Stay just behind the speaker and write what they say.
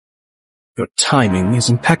Your timing is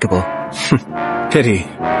impeccable. Pity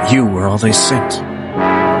you were all they sent.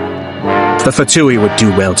 The Fatui would do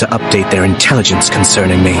well to update their intelligence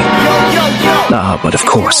concerning me. But of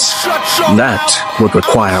course, that would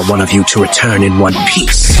require one of you to return in one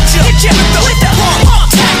piece.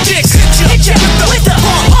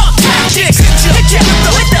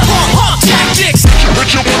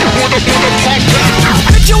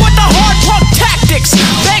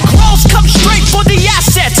 Bankrolls come straight for the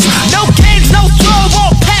assets. No games, no throw,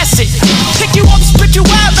 won't pass it. Pick you up, spit you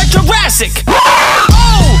out like Jurassic.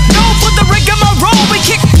 Oh, no for the rigmarole, we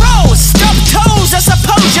kick pros. Stub toes, I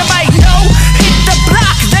suppose you might know. Hit the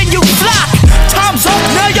block, then you flock. Time's up,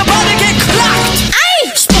 now you're about to get clocked.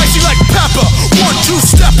 Aye. Spicy like pepper,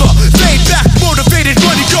 1-2-stepper. Laid back, motivated,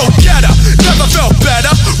 money go getter. Never felt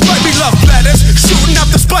better, write me love letters. Shooting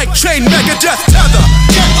up the spike chain, Megadeth tether.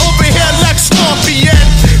 Get over here like Scorpion.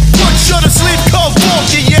 Put you to sleep, cold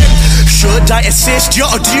Vulcan. Should I assist you,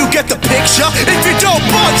 or do you get the picture? If you don't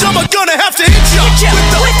budge, I'm gonna have to hit you. Hit ya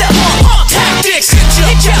with the tactics.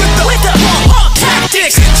 Hit ya with the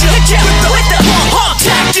tactics. Hit ya with the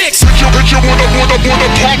tactics. Hit ya with the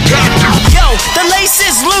tactics. Yo, the lace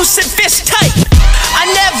is loose and fist tight. I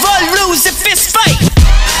never lose a fist fight.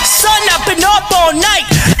 Sun up and up all night.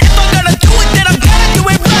 If I'm gonna do it, then I'm gonna do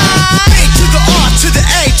it right. A to the R to the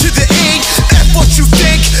A to the E. F what you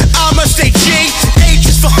think, I'ma stay G. H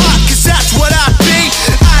is for hot, cause that's what I be.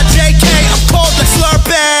 IJK, I'm cold like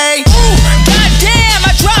Slurpee. Ooh, goddamn,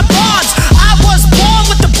 I drop bombs. I was born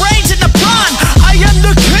with the brains in the brawn. I am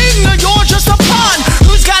the king and you're just a pawn.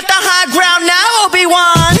 Who's got the high ground now,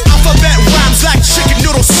 Obi-Wan? Alphabet rhymes like chicken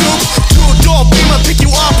noodle soup. Two-door beamer, pick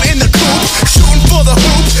you up in the coop. Shooting for the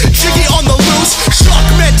hoop, jiggy on the loose. Shark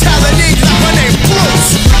mentality like my name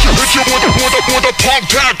Bruce. Hit you with the punk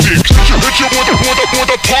tactics. Hit you with the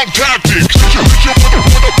punk tactics. Hit you with the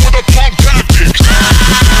punk tactics.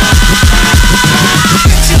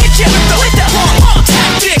 Hit you with the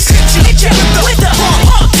tactics. Hit you with the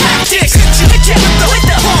tactics. Hit you with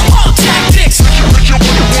the tactics. Hit you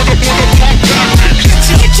with the punk tactics.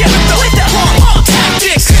 Hit you with the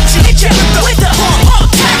tactics. Hit you with the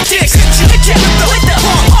tactics. Hit you with the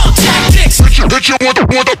tactics. Hit you with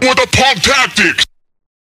the punk tactics.